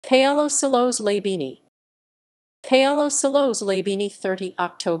Paolo Sylos Labini. Paolo Sylos Labini, 30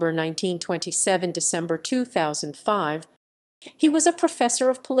 October 1927 December 2005. He was a professor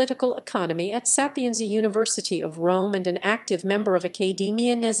of political economy at Sapienza University of Rome and an active member of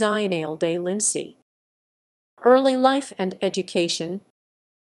Accademia Nazionale dei Lincei. Early life and education.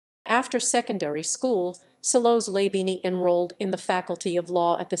 After secondary school, Sylos Labini enrolled in the Faculty of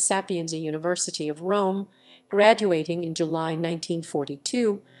Law at the Sapienza University of Rome, graduating in July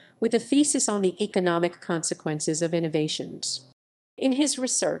 1942 with a thesis on the economic consequences of innovations. In his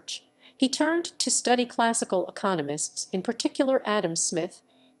research, he turned to study classical economists, in particular Adam Smith,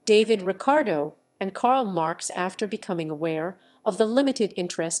 David Ricardo, and Karl Marx after becoming aware of the limited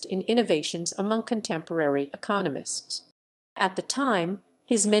interest in innovations among contemporary economists. At the time,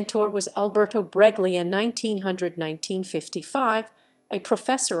 his mentor was Alberto Breglia, 1900–1955, a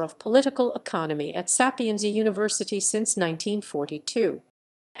professor of political economy at Sapienza University since 1942.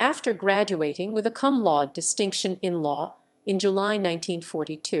 After graduating with a cum laude distinction in law in July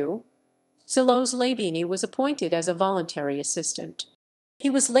 1942, Sylos Labini was appointed as a voluntary assistant. He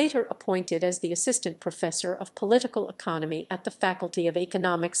was later appointed as the assistant professor of political economy at the Faculty of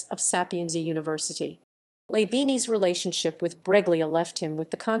Economics of Sapienza University. Labini's relationship with Breglia left him with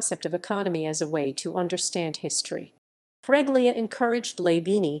the concept of economy as a way to understand history. Breglia encouraged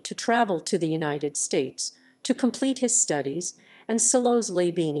Labini to travel to the United States to complete his studies, and Sylos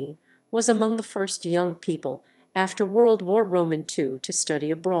Labini was among the first young people after World War II to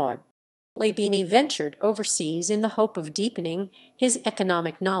study abroad. Labini ventured overseas in the hope of deepening his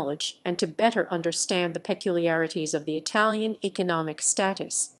economic knowledge and to better understand the peculiarities of the Italian economic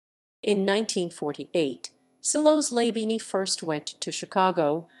status. In 1948, Sylos Labini first went to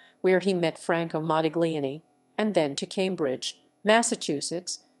Chicago, where he met Franco Modigliani, and then to Cambridge,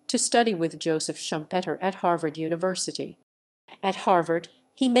 Massachusetts, to study with Joseph Schumpeter at Harvard University. At Harvard,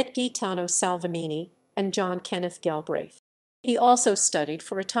 he met Gaetano Salvemini and John Kenneth Galbraith. He also studied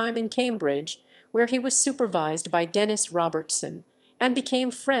for a time in Cambridge, where he was supervised by Dennis Robertson, and became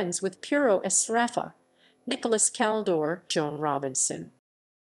friends with Piero Esraffa, Nicholas Caldor, Joan Robinson.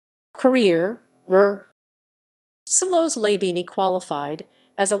 Career. Sylos Labini qualified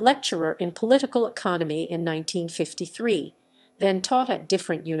as a lecturer in political economy in 1953, then taught at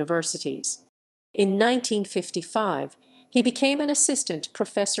different universities. In 1955, he became an assistant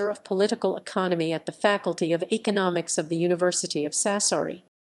professor of political economy at the Faculty of Economics of the University of Sassari.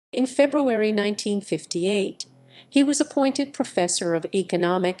 In February 1958, he was appointed professor of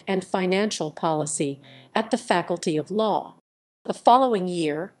economic and financial policy at the Faculty of Law. The following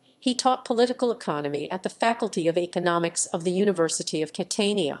year, he taught political economy at the Faculty of Economics of the University of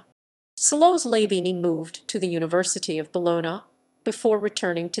Catania. Sylos Labini moved to the University of Bologna before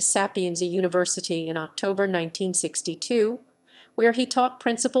returning to Sapienza University in October 1962, where he taught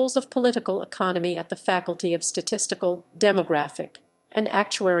principles of political economy at the Faculty of Statistical, Demographic, and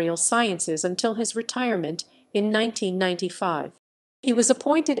Actuarial Sciences until his retirement in 1995. He was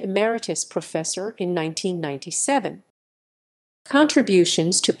appointed emeritus professor in 1997.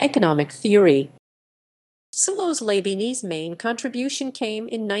 Contributions to economic theory. Sylos Labini's main contribution came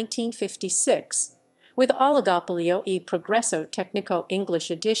in 1956 with Oligopolio e Progresso Tecnico English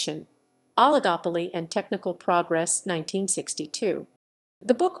edition, Oligopoly and Technical Progress 1962.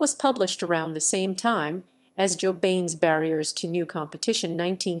 The book was published around the same time as Joe Bain's Barriers to New Competition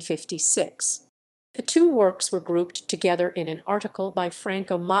 1956. The two works were grouped together in an article by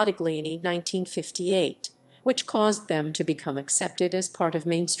Franco Modigliani 1958, which caused them to become accepted as part of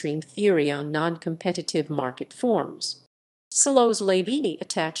mainstream theory on non-competitive market forms. Sylos Labini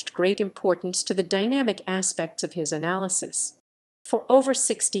attached great importance to the dynamic aspects of his analysis. For over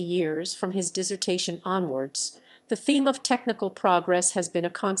 60 years, from his dissertation onwards, the theme of technical progress has been a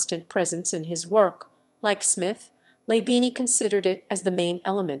constant presence in his work. Like Smith, Labini considered it as the main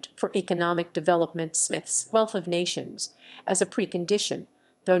element for economic development. Smith's Wealth of Nations as a precondition,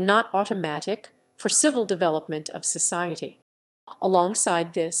 though not automatic, for civil development of society.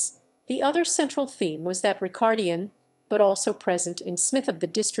 Alongside this, the other central theme was that Ricardian, but also present in Smith, of the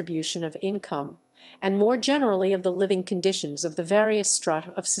distribution of income, and more generally of the living conditions of the various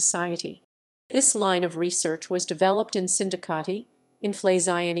strata of society. This line of research was developed in Syndicati,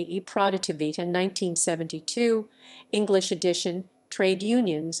 Inflazione e Produttività 1972, English edition, Trade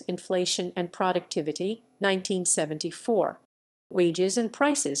Unions, Inflation and Productivity 1974. Wages and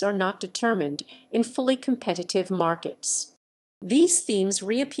prices are not determined in fully competitive markets. These themes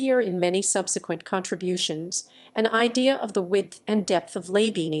reappear in many subsequent contributions. An idea of the width and depth of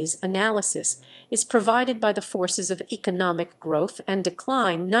Labini's analysis is provided by The Forces of Economic Growth and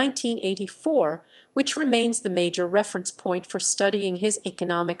Decline, 1984, which remains the major reference point for studying his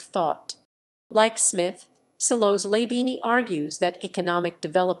economic thought. Like Smith, Sylos Labini argues that economic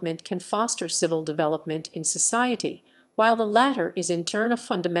development can foster civil development in society, while the latter is in turn a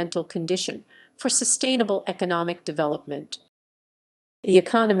fundamental condition for sustainable economic development. The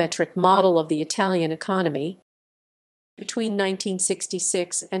econometric model of the Italian economy. Between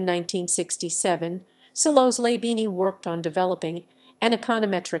 1966 and 1967, Sylos Labini worked on developing an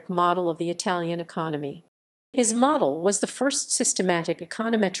econometric model of the Italian economy. His model was the first systematic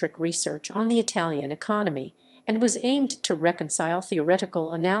econometric research on the Italian economy and was aimed to reconcile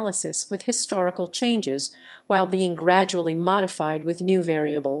theoretical analysis with historical changes while being gradually modified with new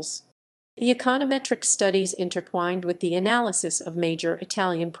variables. The econometric studies intertwined with the analysis of major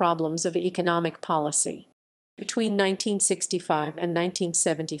Italian problems of economic policy. Between 1965 and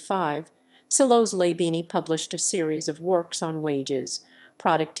 1975, Sylos Labini published a series of works on wages,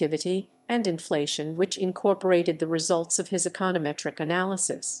 productivity, and inflation, which incorporated the results of his econometric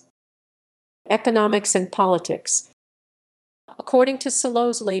analysis. Economics and politics. According to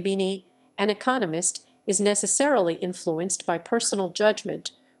Sylos Labini, an economist is necessarily influenced by personal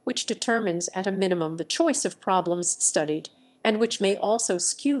judgment, which determines at a minimum the choice of problems studied, and which may also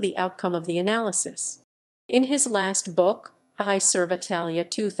skew the outcome of the analysis. In his last book, I Serve Italia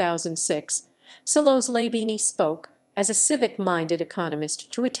 2006, Sylos Labini spoke as a civic-minded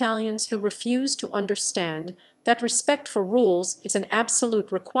economist to Italians who refuse to understand that respect for rules is an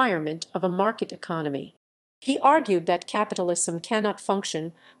absolute requirement of a market economy. He argued that capitalism cannot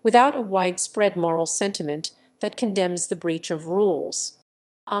function without a widespread moral sentiment that condemns the breach of rules.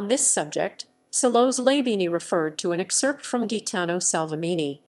 On this subject, Sylos Labini referred to an excerpt from Gaetano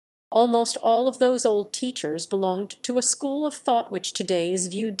Salvemini. Almost all of those old teachers belonged to a school of thought which today is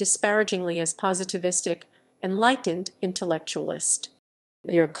viewed disparagingly as positivistic, enlightened, intellectualist.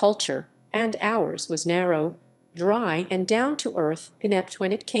 Their culture, and ours, was narrow, dry, and down to earth, inept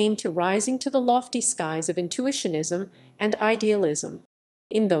when it came to rising to the lofty skies of intuitionism and idealism.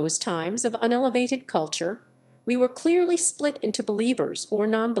 In those times of unelevated culture, we were clearly split into believers or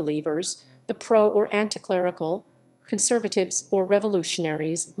non-believers, the pro or anti-clerical, conservatives or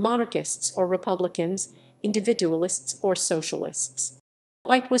revolutionaries, monarchists or republicans, individualists or socialists.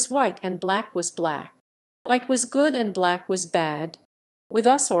 White was white and black was black. White was good and black was bad, with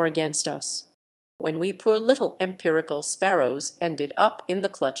us or against us. When we poor little empirical sparrows ended up in the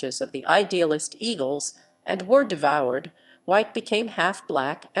clutches of the idealist eagles and were devoured, white became half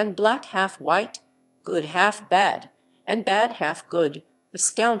black and black half white, good half bad, and bad half good. The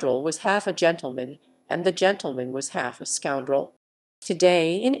scoundrel was half a gentleman, and the gentleman was half a scoundrel.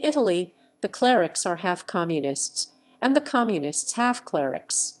 Today, in Italy, the clerics are half communists, and the communists half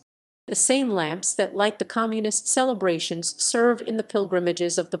clerics. The same lamps that light the communist celebrations serve in the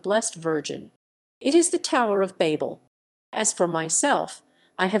pilgrimages of the Blessed Virgin. It is the Tower of Babel. As for myself,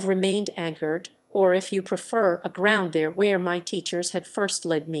 I have remained anchored, or if you prefer, aground there where my teachers had first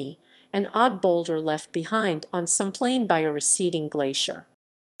led me, an odd boulder left behind on some plain by a receding glacier.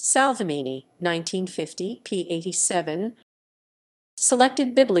 Salvemini, 1950, p. 87.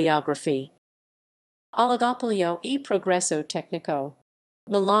 Selected bibliography. Oligopolio e Progresso Tecnico.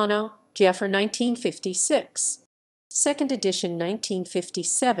 Milano, Jeffer, 1956. Second edition,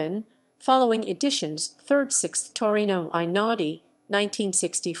 1957. Following editions, 3rd, 6th, Torino Einaudi,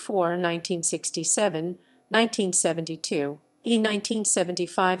 1964, 1967, 1972, e.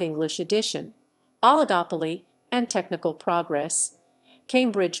 1975 English edition. Oligopoly and Technical Progress.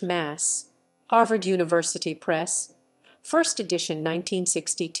 Cambridge, Mass. Harvard University Press. First edition,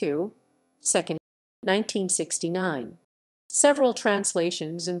 1962. Second, 1969. Several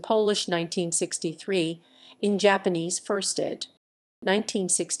translations in Polish, 1963. In Japanese, first ed.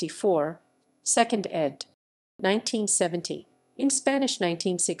 1964. Second ed. 1970. In Spanish,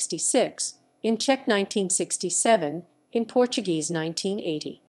 1966. In Czech, 1967. In Portuguese,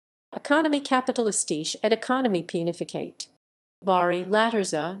 1980. Economie capitalistische et economie pianificate. Bari,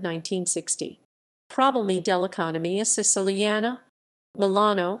 Laterza, 1960. Problemi dell'economia siciliana.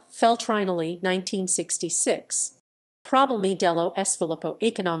 Milano, Feltrinelli, 1966. Problemi dello sviluppo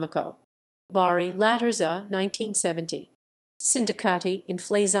economico. Bari, Laterza, 1970. Sindicati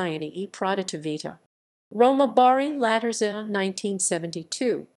inflazione e produttività. Roma, Bari, Laterza,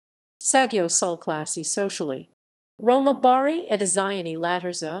 1972. Saggio sul classi sociali. Roma, Bari ed Zioni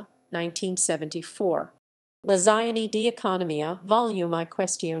Laterza, 1974. La Zioni di Economia, Volume I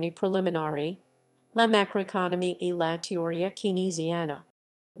Questioni Preliminari. La macroeconomia e la teoria keynesiana.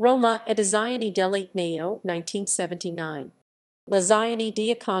 Roma e designi dell'Ateneo, 1979. La Zioni di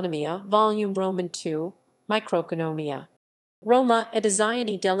Economia, Volume Roman II, Microeconomia. Roma e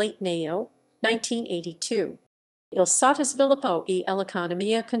designi dell'Ateneo, 1982. Il sottoviluppo e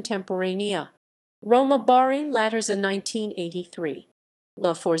l'economia contemporanea. Roma Bari Laterza 1983.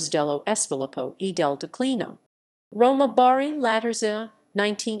 La forza dello sviluppo e del declino. Roma Bari Laterza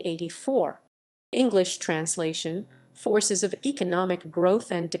 1984. English translation, Forces of Economic Growth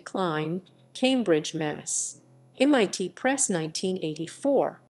and Decline, Cambridge, Mass. MIT Press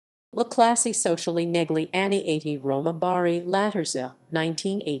 1984. La classe sociali negli anni 80 Roma Bari Laterza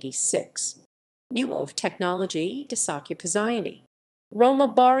 1986. Nuove Tecnologie Disoccupazione. Roma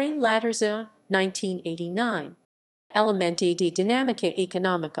Bari Laterza 1989. Elementi di Dinamica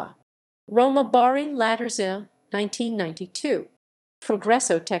Economica. Roma Bari Laterza 1992.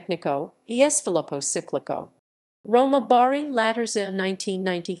 Progresso Tecnico e Sviluppo Ciclico. Roma Bari Laterza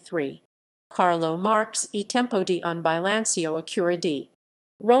 1993. Carlo Marx e Tempo di un bilancio accurati.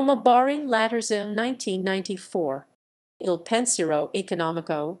 Roma Bari Laterza 1994. Il pensiero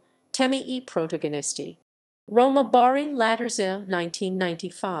economico, temi e protagonisti. Roma Bari Laterza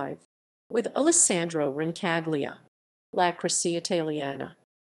 1995. With Alessandro Roncaglia. La Crisi Italiana.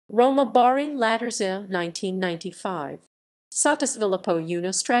 Roma Bari Laterza 1995. Sottoviluppo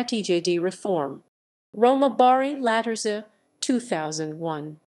una strategia di reform. Roma Bari Laterza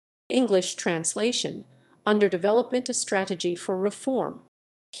 2001. English translation, Underdevelopment a Strategy for Reform.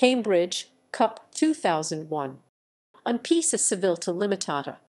 Cambridge, Cup 2001. Un Peace Civiltà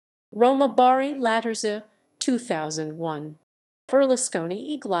Limitata. Roma Bari Laterza 2001.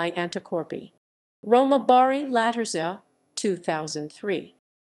 Berlusconi e gli anticorpi. Roma Bari Laterza 2003.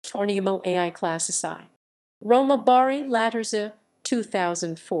 Torniamo ai classici. Roma Bari Laterza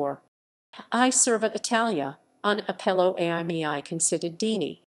 2004. I serve Italia, un appello ai miei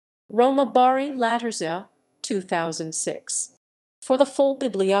concittadini. Roma Bari Laterza 2006. For the full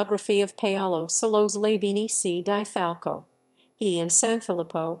bibliography of Paolo Sylos Labini see Di Falco. E. in San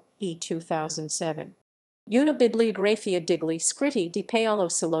Filippo, E. 2007. Una bibliografia degli scritti di Paolo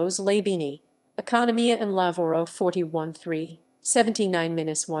Sylos Labini, Economia and Lavoro 41-3,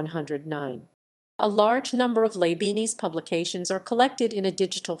 79-109. A large number of Labini's publications are collected in a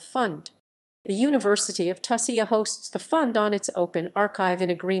digital fund. The University of Tuscia hosts the fund on its open archive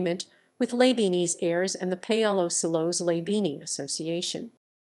in agreement with Labini's heirs and the Paolo Sylos Labini Association.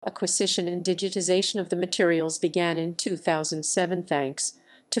 Acquisition and digitization of the materials began in 2007 thanks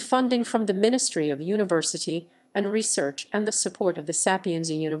to funding from the Ministry of University and Research and the support of the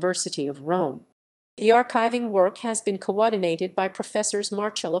Sapienza University of Rome. The archiving work has been coordinated by Professors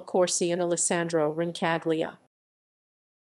Marcello Corsi and Alessandro Roncaglia.